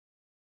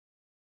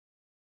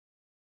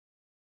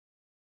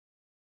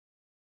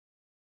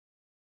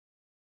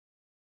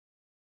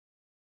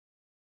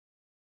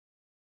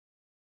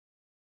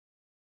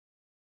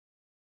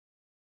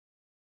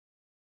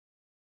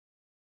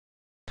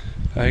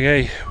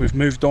Okay, we've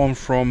moved on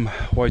from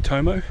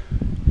Waitomo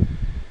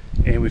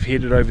and we've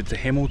headed over to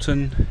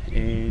Hamilton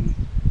and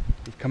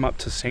we've come up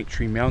to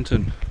Sanctuary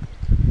Mountain.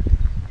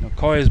 Now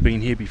Kiah's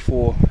been here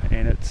before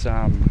and it's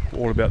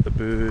all about the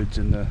birds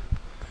and the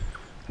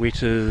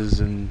wetters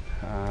and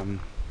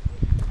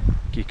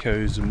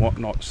geckos and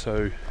whatnot,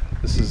 so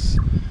this is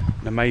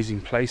an amazing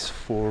place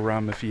for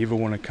if you ever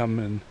want to come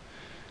and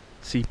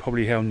see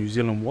probably how New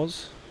Zealand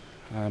was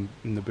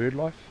in the bird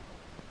life.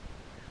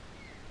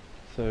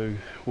 So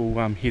we'll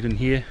head in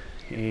here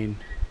and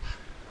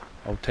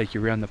I'll take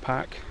you around the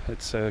park.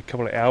 It's a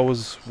couple of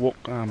hours walk,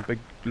 big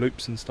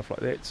loops and stuff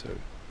like that, so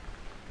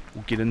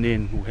we'll get in there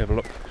and we'll have a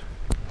look.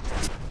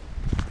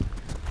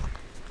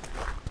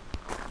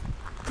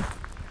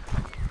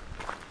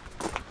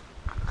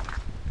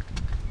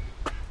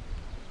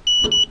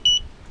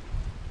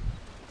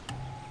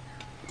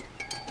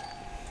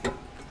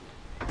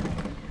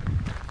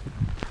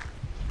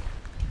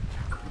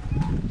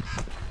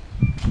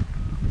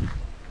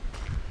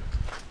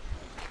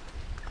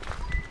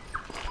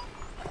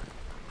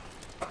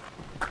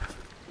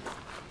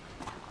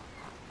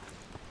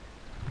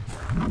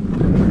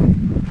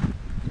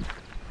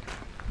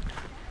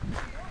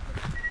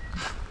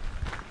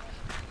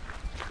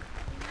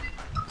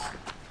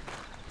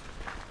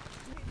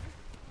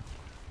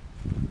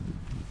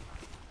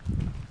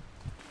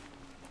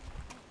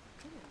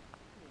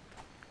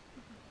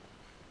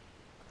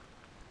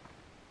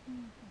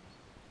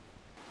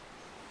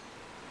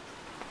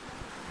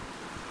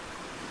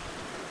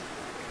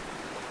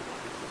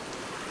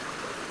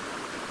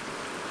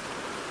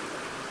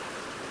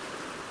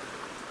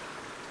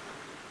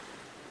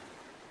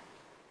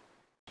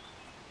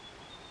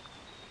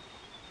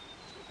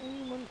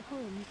 Went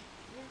home.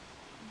 Yeah.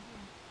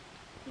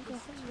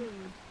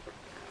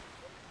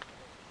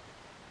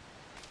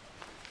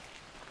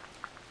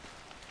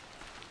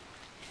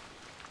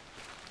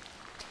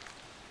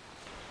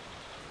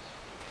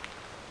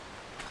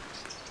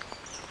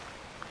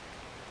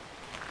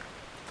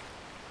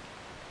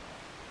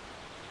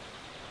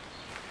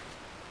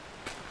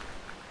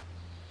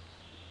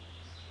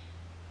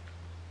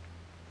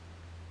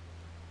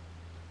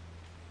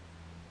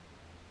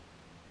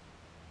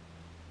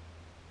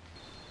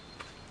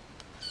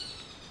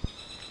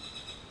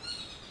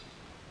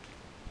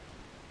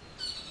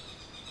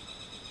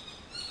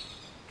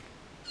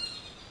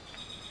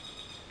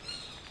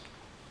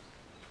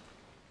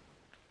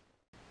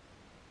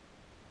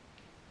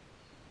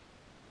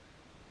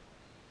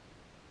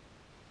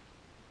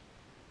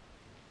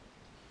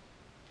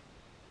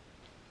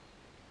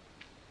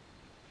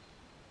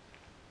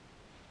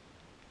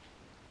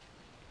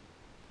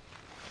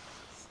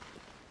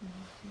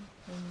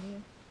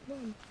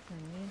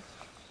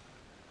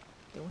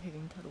 They're all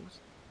having tuddles.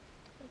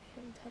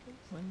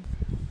 When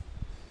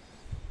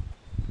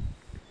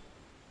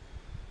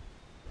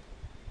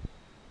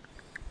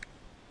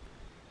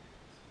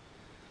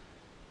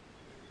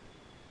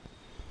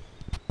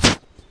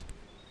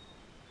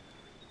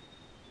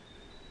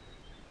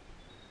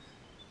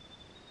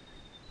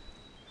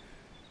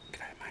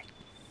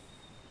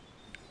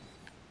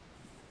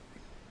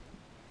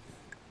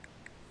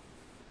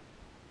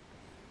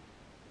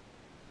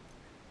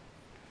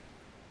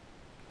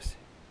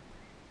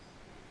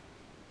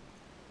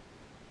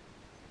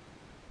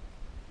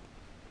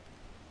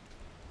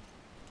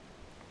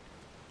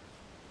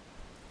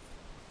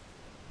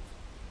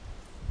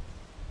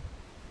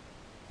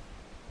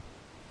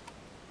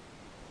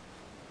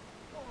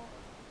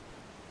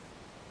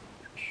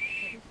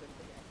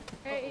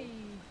Hey!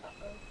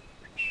 Uh-oh.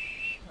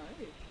 No.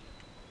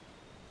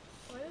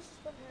 Why does this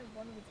one have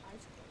one of its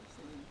eyes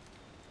closed?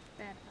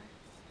 Bad eye.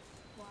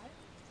 Why?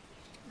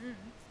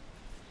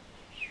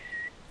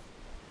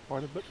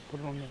 Quite a bit, put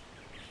it on the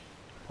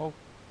pole.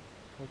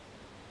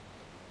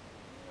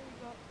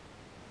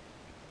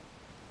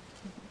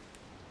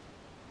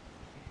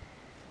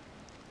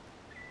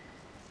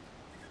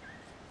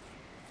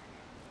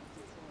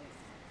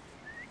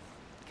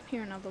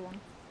 Here, another one.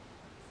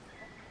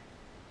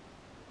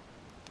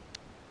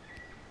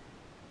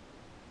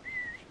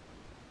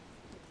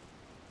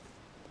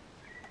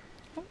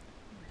 Oh.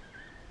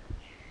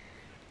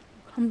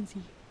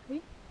 Clumsy.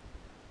 Wait.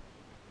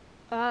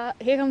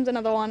 Here comes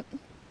another one.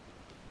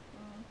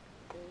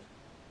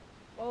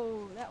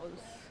 Oh, that was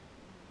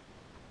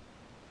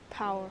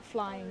power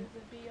flying.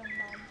 There's a bee on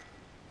mum.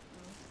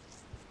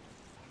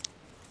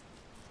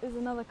 There's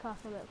another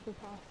Kaka that flew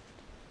past.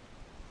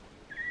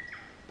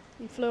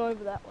 He flew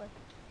over that way.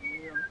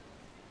 Yeah.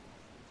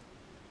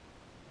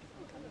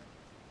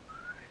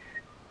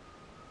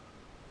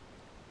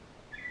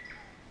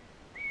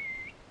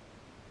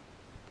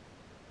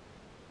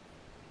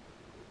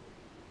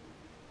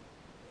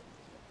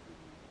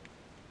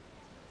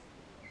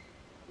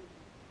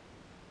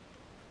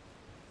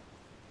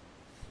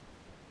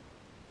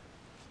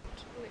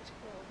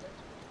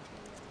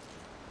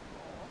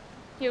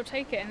 He'll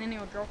take it and then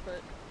he'll drop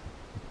it.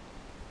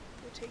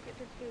 He'll take it,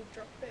 he'll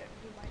drop it, and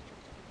he might drop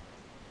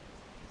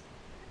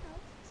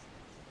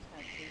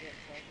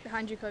it.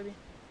 Behind you, Kobe.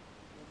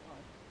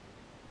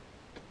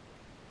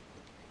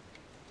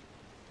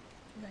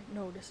 Like,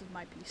 no, this is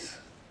my piece.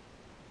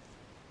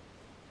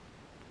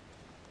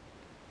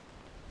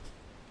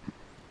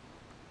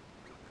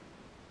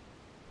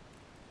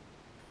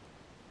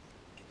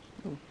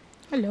 Ooh.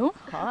 Hello.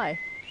 Hi.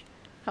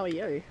 How are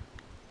you?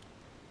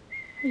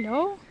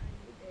 Hello.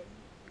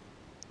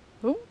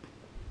 Oh.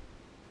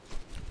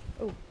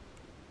 Oh.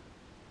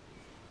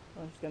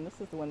 This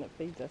is the one that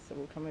feeds us, so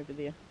we'll come over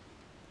there.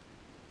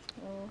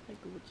 Oh, how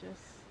gorgeous.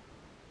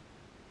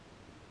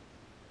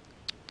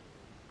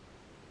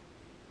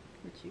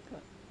 What you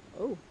got?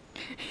 Oh,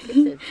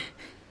 kisses.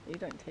 You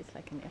don't taste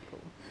like an apple.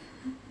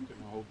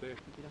 Didn't hold there. You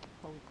get a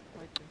whole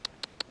right there.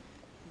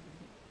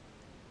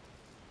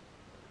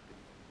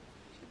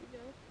 Should we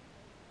go?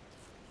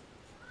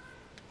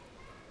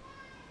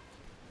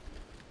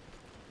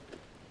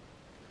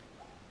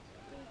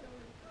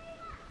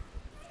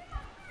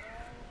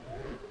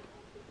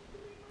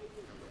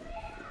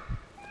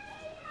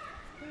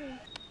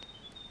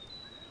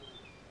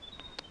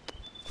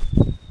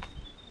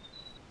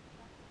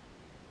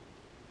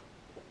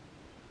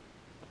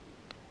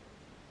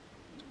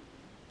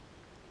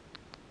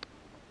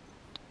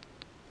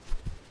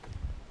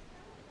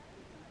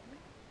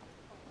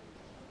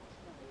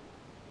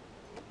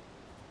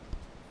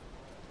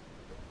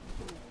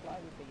 Fly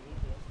would be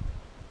easier.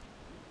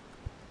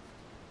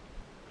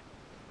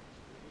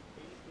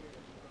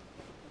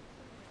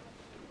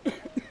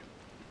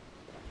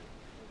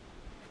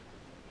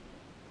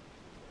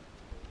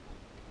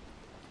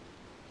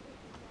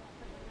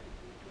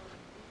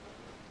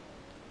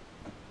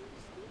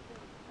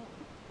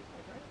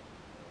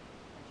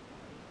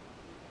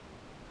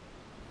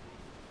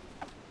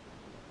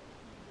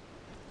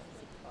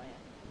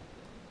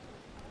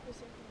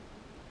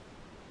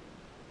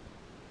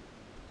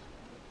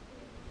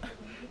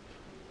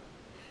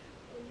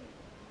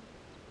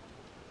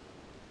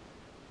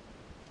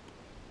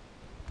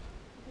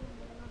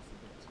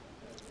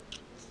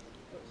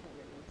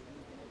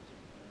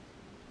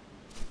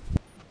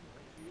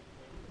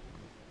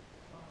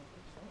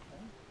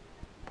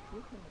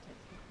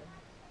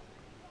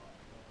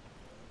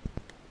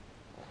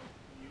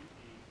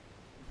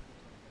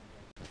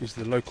 Here's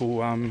the local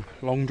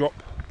long drop.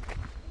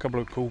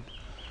 Couple of cool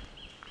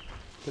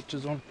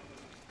pictures on.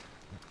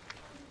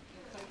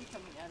 Kobe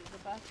coming out of the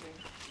bathroom.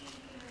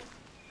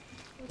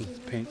 With his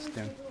pants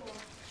down.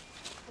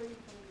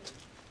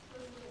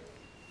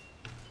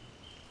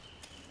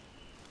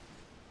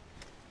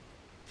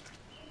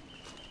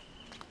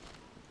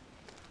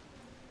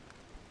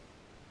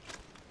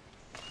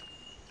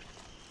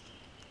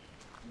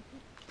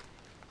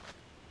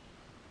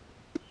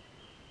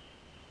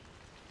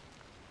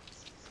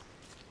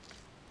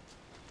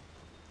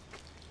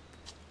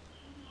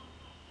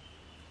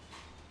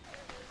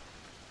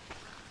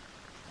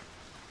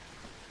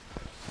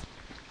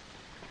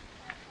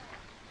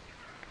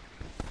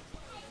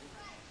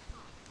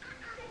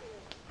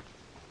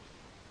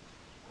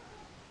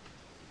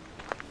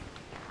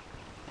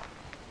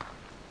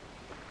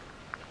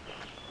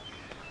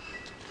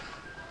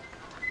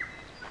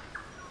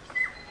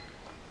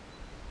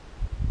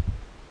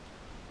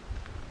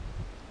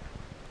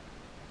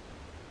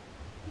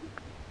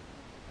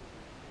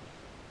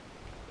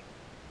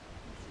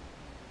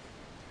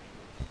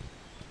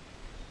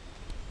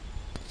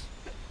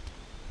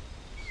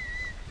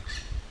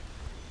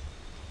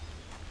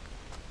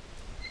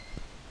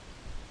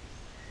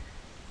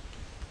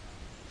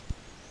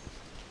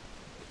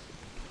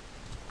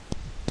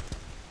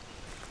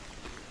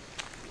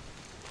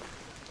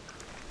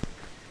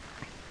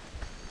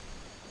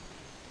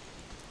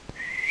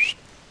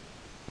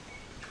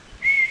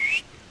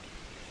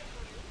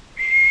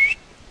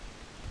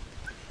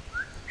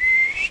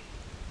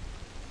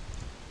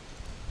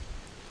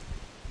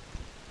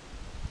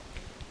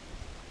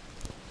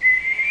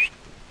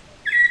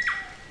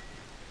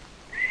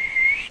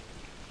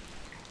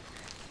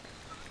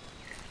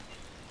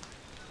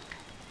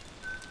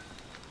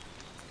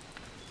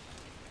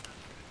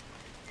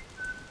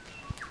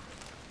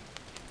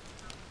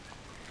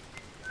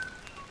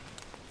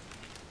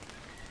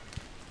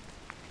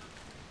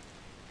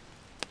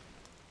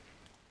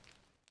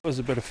 It was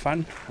a bit of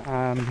fun.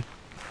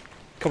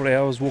 Couple of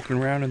hours walking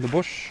around in the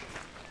bush.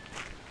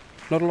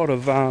 Not a lot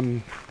of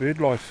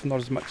bird life, not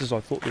as much as I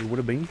thought there would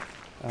have been.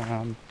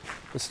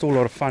 But still a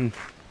lot of fun.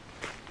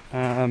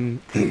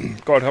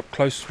 Got up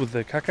close with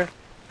the Kaka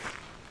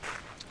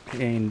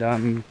and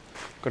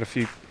got a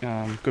few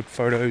good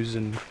photos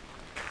and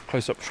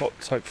close-up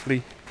shots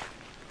hopefully.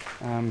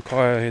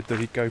 Kiah had the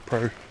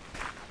GoPro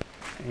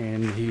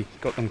and he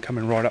got them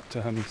coming right up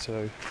to him,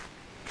 so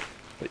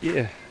but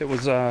yeah, it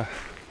was a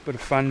bit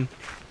of fun,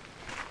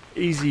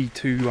 easy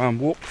to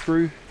walk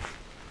through,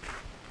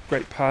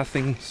 great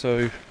pathing,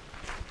 so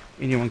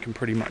anyone can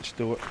pretty much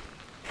do it.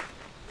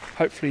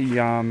 Hopefully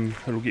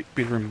it'll get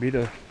better and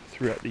better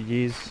throughout the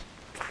years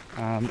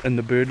in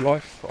the bird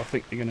life. I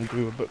think they're going to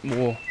do a bit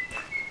more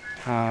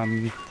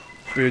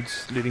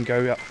birds letting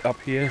go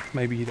up here,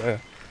 maybe the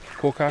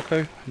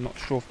Kaka. I'm not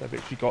sure if they've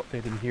actually got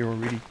that in here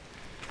already,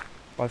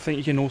 but I think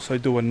you can also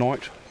do a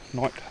night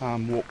walk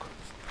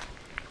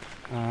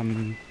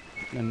and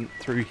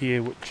through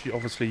here, which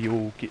obviously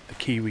you'll get the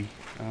kiwi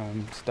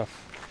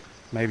stuff,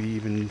 maybe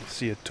even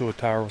see a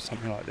tuatara or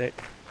something like that.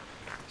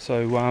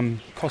 So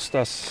cost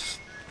us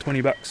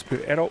 $20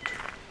 per adult.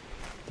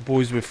 The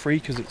boys were free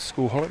because it's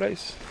school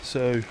holidays,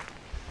 so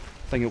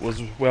I think it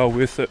was well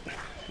worth it.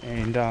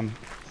 And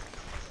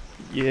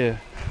yeah,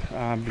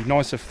 it'd be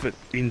nice if it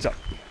ends up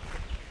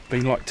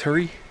being like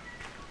Tiri,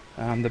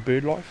 the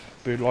bird life.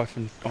 Bird life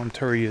on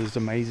Tiri is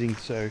amazing,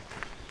 so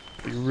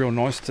it'd be real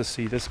nice to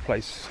see this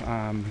place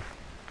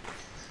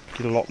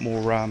get a lot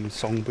more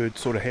songbird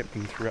sort of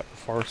happening throughout the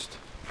forest.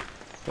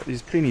 But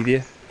there's plenty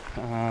there.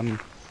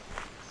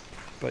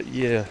 But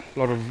yeah, a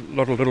lot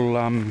of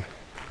little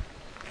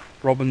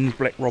robins,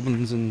 black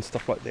robins and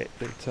stuff like that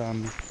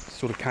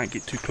sort of can't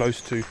get too close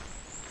to.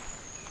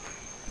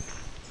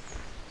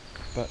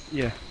 But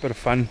yeah, bit of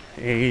fun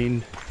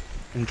and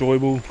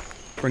enjoyable.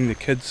 Bring the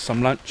kids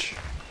some lunch,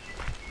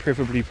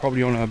 preferably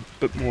probably on a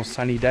bit more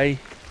sunny day.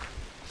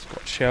 It's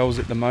got showers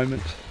at the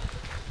moment,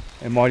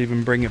 and might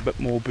even bring a bit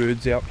more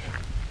birds out.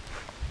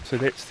 So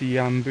that's the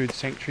bird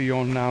sanctuary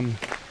on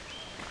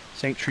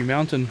Sanctuary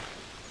Mountain.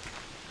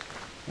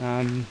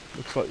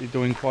 Looks like they're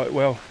doing quite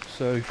well,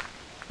 so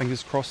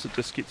fingers crossed it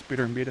just gets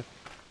better and better.